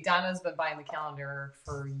kind of neat. Donna's been buying the calendar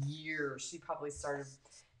for years. She probably started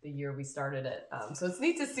the year we started it. So it's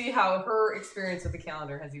neat to see how her experience with the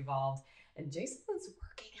calendar has evolved. And Jason's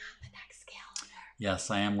working on the next calendar. Yes,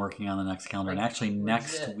 I am working on the next calendar. And actually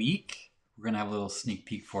next week, we're going to have a little sneak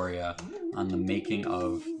peek for you on the making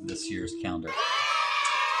of this year's calendar.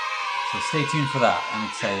 So stay tuned for that. I'm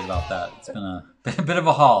excited about that. It's been a bit of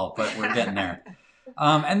a haul, but we're getting there.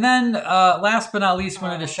 And then last but not least,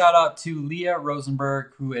 wanted to shout out to Leah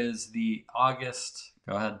Rosenberg, who is the August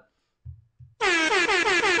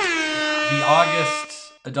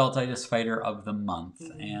Adultitis Fighter of the month.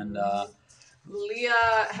 And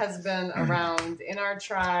Leah has been around in our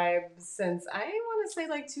tribe since, I want to say,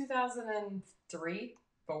 like 2003,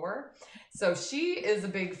 4. So she is a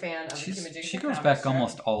big fan of Kim Jason. She goes back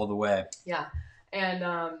almost all the way. Yeah. And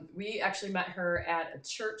we actually met her at a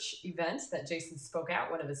church event that Jason spoke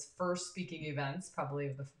at, one of his first speaking events,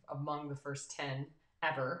 probably among the first 10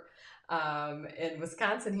 ever, in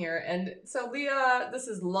Wisconsin here. And so Leah, this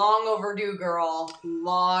is long overdue, girl.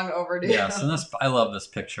 Long overdue. Yes, and I love this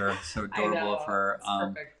picture. So adorable of her.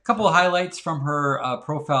 A couple of highlights from her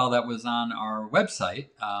profile that was on our website.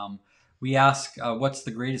 We asked, what's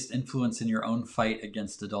the greatest influence in your own fight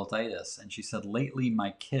against adultitis? And she said, lately,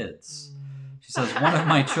 my kids. She says, one of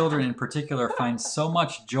my children in particular finds so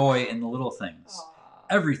much joy in the little things. Aww.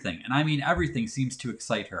 Everything, and I mean everything, seems to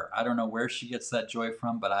excite her. I don't know where she gets that joy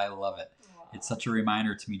from, but I love it. Aww. It's such a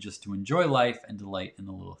reminder to me just to enjoy life and delight in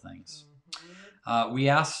the little things. Mm-hmm. We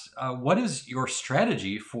asked, what is your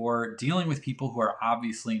strategy for dealing with people who are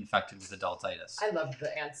obviously infected with adultitis? I love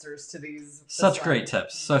the answers to these. Such great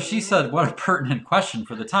tips. So she said, what a pertinent question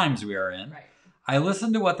for the times we are in. Right. I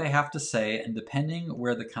listen to what they have to say, and depending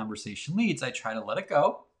where the conversation leads, I try to let it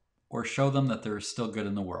go or show them that there is still good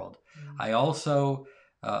in the world. Mm-hmm. I also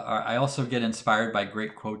get inspired by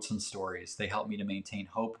great quotes and stories. They help me to maintain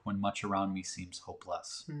hope when much around me seems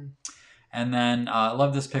hopeless. Mm-hmm. And then I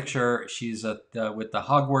love this picture. She's with the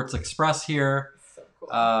Hogwarts Express here. So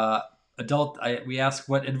cool. We asked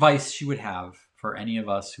what advice she would have for any of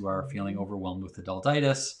us who are feeling overwhelmed with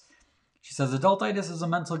adultitis. She says, adultitis is a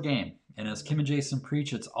mental game. And as Kim and Jason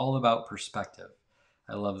preach, it's all about perspective.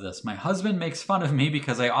 I love this. My husband makes fun of me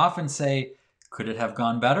because I often say, could it have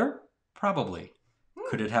gone better? Probably.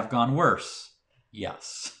 Could it have gone worse?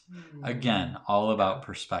 Yes. Again, all about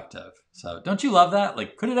perspective. So don't you love that?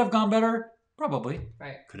 Like, could it have gone better? Probably.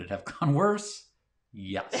 Right. Could it have gone worse?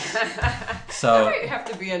 Yes. So that might have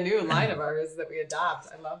to be a new line of ours that we adopt.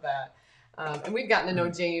 I love that. And we've gotten to know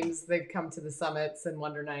James. They've come to the summits and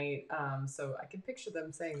Wonder Night. So I can picture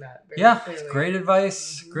them saying that very clearly. Great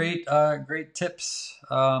advice. Mm-hmm. Great tips.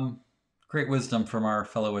 Great wisdom from our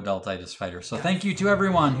fellow adultitis fighters. So thank you to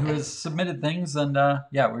everyone who has submitted things. And I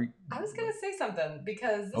was going to say something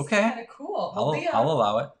because this is kind of cool. I'll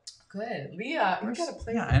allow it. Good. Leah, you got to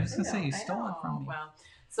play. Yeah, I was going to say, you stole it from me. Wow.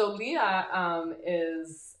 So Leah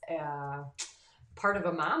is part of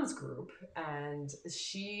a mom's group, and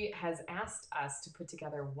she has asked us to put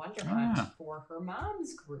together Wonder Hunt for her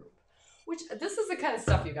mom's group. Which, this is the kind of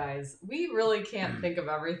stuff, you guys, we really can't think of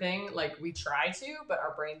everything. Like, we try to, but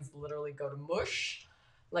our brains literally go to mush,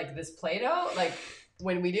 like this Play-Doh, like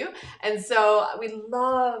when we do. And so we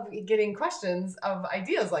love getting questions of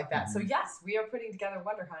ideas like that. So yes, we are putting together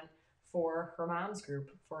Wonder Hunt for her mom's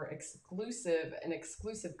group for an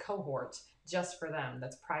exclusive cohort just for them.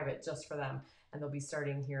 That's private, just for them. And they'll be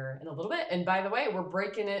starting here in a little bit. And by the way, we're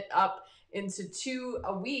breaking it up into 2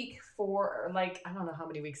 a week for like, I don't know how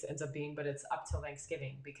many weeks it ends up being, but it's up till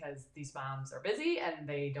Thanksgiving because these moms are busy and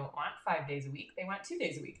they don't want 5 days a week. They want 2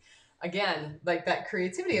 days a week. Again, like that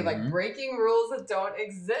creativity of like breaking rules that don't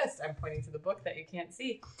exist. I'm pointing to the book that you can't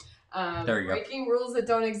see. There you breaking rules that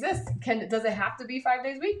don't exist. Does it have to be 5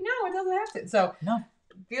 days a week? No, it doesn't have to. So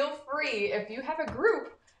feel free if you have a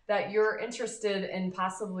group that you're interested in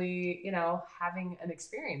possibly, you know, having an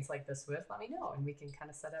experience like this with, let me know and we can kind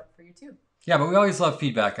of set up for you too. Yeah, but we always love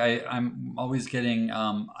feedback. I'm always getting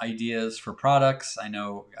ideas for products. I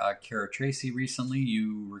know Kara Tracy recently,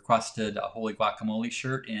 you requested a Holy Guacamole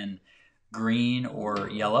shirt in green or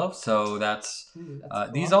yellow. So that's cool.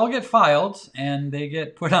 These all get filed and they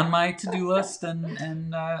get put on my to-do list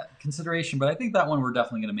and consideration. But I think that one we're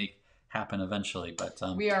definitely going to make happen eventually. But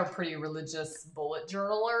we are pretty religious bullet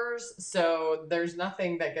journalers, so there's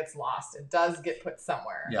nothing that gets lost. It does get put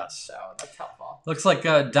somewhere. Yes. So that's helpful. Looks like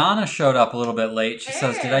Donna showed up a little bit late. She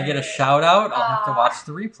says, did I get a shout out? I'll have to watch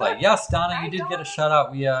the replay. Yes, Donna, you did get a shout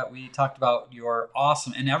out. We talked about your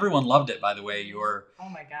awesome, and everyone loved it, by the way, your oh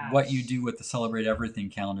my gosh, what you do with the Celebrate Everything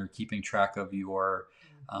calendar, keeping track of your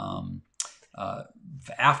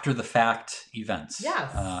after the fact events.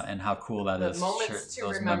 Yes. And how cool that is. The moments to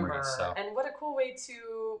those remember. Memories, so. And what a cool way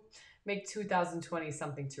to make 2020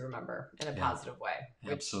 something to remember in a positive way.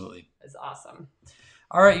 Absolutely. Is awesome.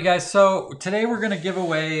 All right, you guys. So today we're going to give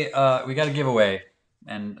away, we got a giveaway.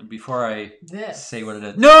 And before I say what it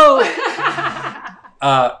is. No!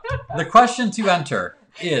 The question to enter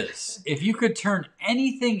is, if you could turn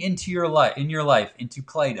anything in your life into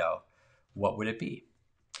Play-Doh, what would it be?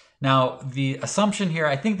 Now, the assumption here,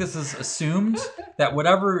 I think this is assumed that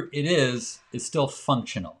whatever it is still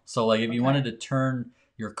functional. So, like, if you wanted to turn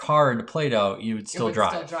your car into Play-Doh, you would still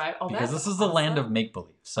drive. Oh, because this is the land of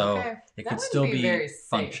make-believe. So, it could still be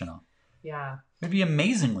functional. Yeah. It'd be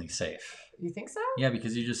amazingly safe. You think so? Yeah,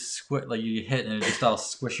 because you just you hit and it just all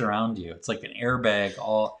squish around you. It's like an airbag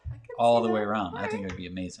all the way around. I think it would be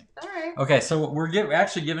amazing. All right. Okay, so we're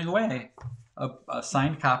actually giving away a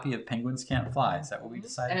signed copy of Penguins Can't Fly. Is that what we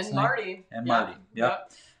decided and tonight? Marty. And Marty.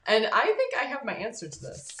 Yep. And I think I have my answer to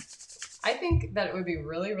this. I think that it would be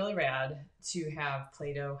really, really rad to have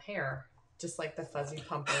Play-Doh hair, just like the Fuzzy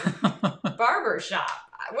Pumpkin barber shop.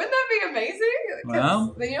 Wouldn't that be amazing?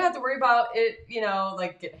 Well, then you don't have to worry about it, you know,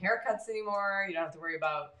 like getting haircuts anymore. You don't have to worry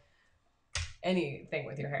about anything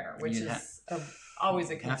with your hair, which is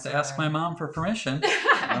always a concern. I have to ask my mom for permission.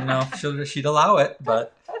 I don't know if she'd allow it,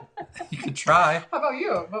 but you could try. How about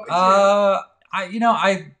you? What would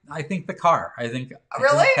you? I think the car. I think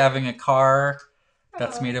having a car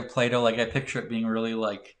that's made of Play-Doh, like I picture it being really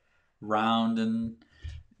like round and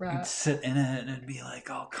you'd sit in it and it'd be like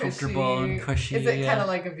all comfortable and cushy. Is it kind of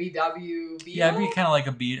like a VW Beetle? Yeah, it'd be kind of like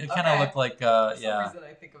a Beetle. It kind of looked like For some reason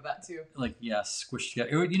I think of that too. Like squished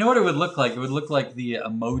together. You know what it would look like? It would look like the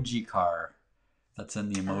emoji car. That's in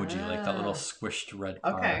the emoji, like that little squished red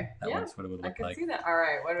car. Okay. That's what it would look like. I can see that. All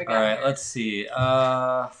right, what do we got? All right, here? let's see.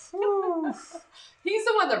 He's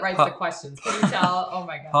the one that writes the questions. Can you tell? Oh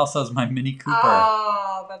my god. Paul says my Mini Cooper.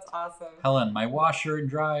 Oh, that's awesome. Helen, my washer and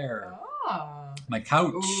dryer. Oh. My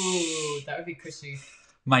couch. Ooh, that would be cushy.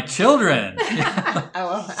 My children.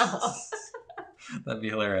 LOL. That'd be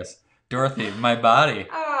hilarious. Dorothy, my body.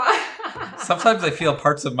 Oh. Sometimes I feel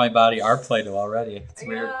parts of my body are Play-Doh already. It's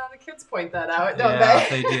weird. Yeah, the kids point that out, don't they? Yeah,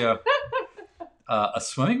 they do. A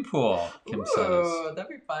swimming pool, Kim says. Ooh, that'd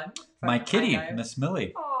be fun. My kitty, Miss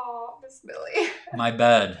Millie. Oh, Miss Millie. My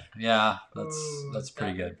bed. Yeah, that's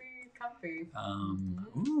pretty good. Comfy.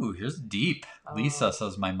 Ooh, here's deep. Lisa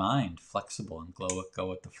says my mind, flexible and go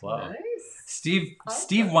with the flow. Nice.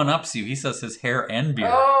 Steve one-ups you. He says his hair and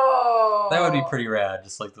beard. Oh. That would be pretty rad.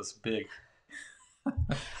 Just like this big.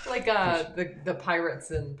 Like the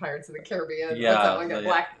pirates in Pirates of the Caribbean. Yeah. What's that one? Got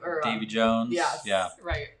black or Davy Jones. Yes. Yeah.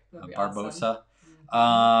 Right. Barbosa.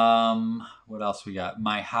 Awesome. What else we got?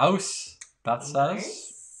 My house. Beth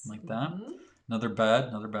says like that. Another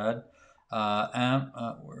bed.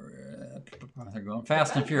 They're going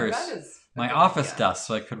fast and furious. My office desk,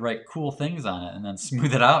 so I could write cool things on it and then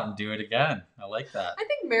smooth it out and do it again. I like that. I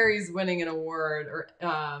think Mary's winning an award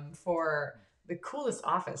for the coolest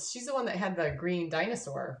office. She's the one that had the green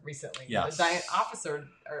dinosaur recently. Yes. The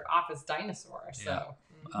office dinosaur. So.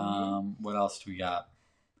 Yeah. What else do we got?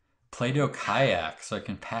 Play-Doh kayak, so I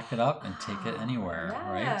can pack it up and take it anywhere.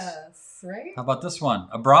 Yes. Right. How about this one?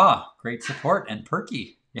 A bra, great support and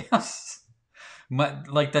perky. Yes.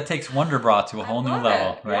 Like that takes Wonder Bra to a whole new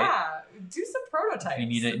level, right? Yeah. Do some prototypes. You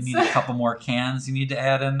need a couple more cans you need to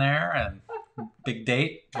add in there and big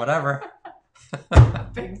date, whatever.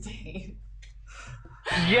 Big Dane.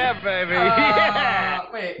 Yeah, baby.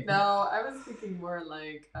 Yeah. Wait, no, I was thinking more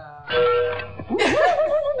like.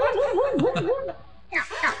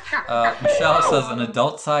 Michelle says an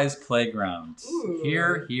adult-sized playground. Ooh,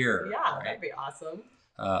 Here. Yeah, right? that'd be awesome.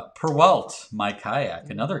 Perwelt, my kayak,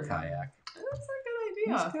 another kayak. That's a good idea.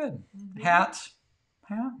 That's good. Mm-hmm. Hat.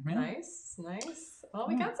 Yeah. Nice. Well,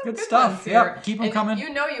 we got some good good stuff. ones here. Yep, keep them coming.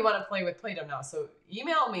 You know you want to play with Play-Doh now, so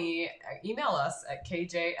email us at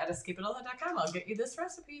kj@escapeadulthood.com. I'll get you this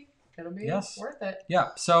recipe. It'll be worth it.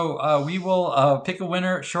 Yeah. So we will pick a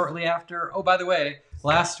winner shortly after. Oh, by the way,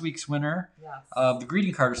 last week's winner of the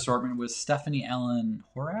greeting card assortment was Stephanie Ellen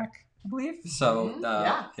Horak, I believe. So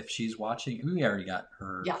if she's watching, we already got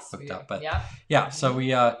her hooked up. But so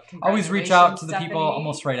we always reach out to the people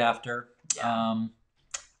almost right after. Yeah.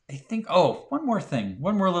 I think, one more thing.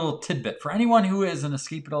 One more little tidbit. For anyone who is an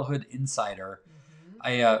Escape Adulthood insider,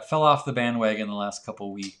 I fell off the bandwagon the last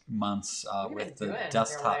couple months with the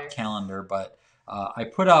desktop calendar, but I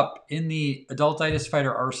put up in the Adultitis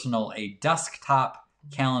Fighter arsenal a desktop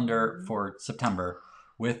calendar for September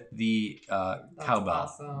with the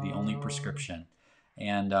cowbell, the only prescription.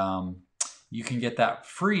 And you can get that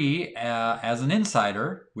free as an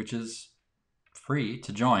insider, which is free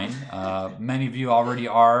to join. Many of you already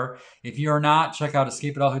are. If you are not, check out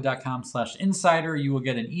escapeadulthood.com/insider. You will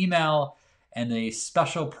get an email and a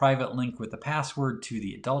special private link with the password to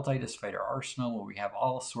the Adultitis Fighter Arsenal, where we have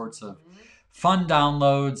all sorts of fun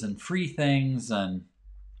downloads and free things and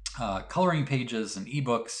coloring pages and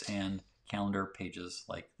ebooks and calendar pages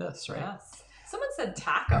like this, right? Yes. Someone said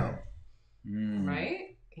taco,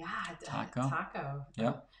 right? Yeah, taco.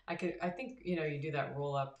 Yeah. I think you do that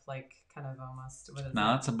roll up like kind of almost. What is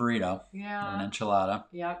No, it's a burrito. Yeah. Or an enchilada.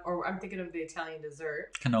 Yeah. Or I'm thinking of the Italian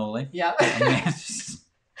dessert. Cannoli. Yeah.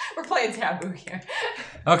 We're playing taboo here.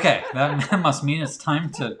 Okay, that must mean it's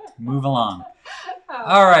time to move along.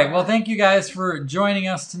 All right, well, thank you guys for joining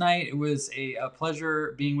us tonight. It was a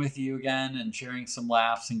pleasure being with you again and sharing some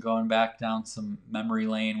laughs and going back down some memory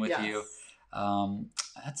lane with you.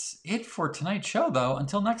 That's it for tonight's show, though.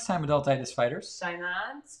 Until next time, Adultitis Fighters. Shine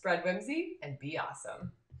on, spread whimsy, and be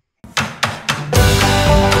awesome.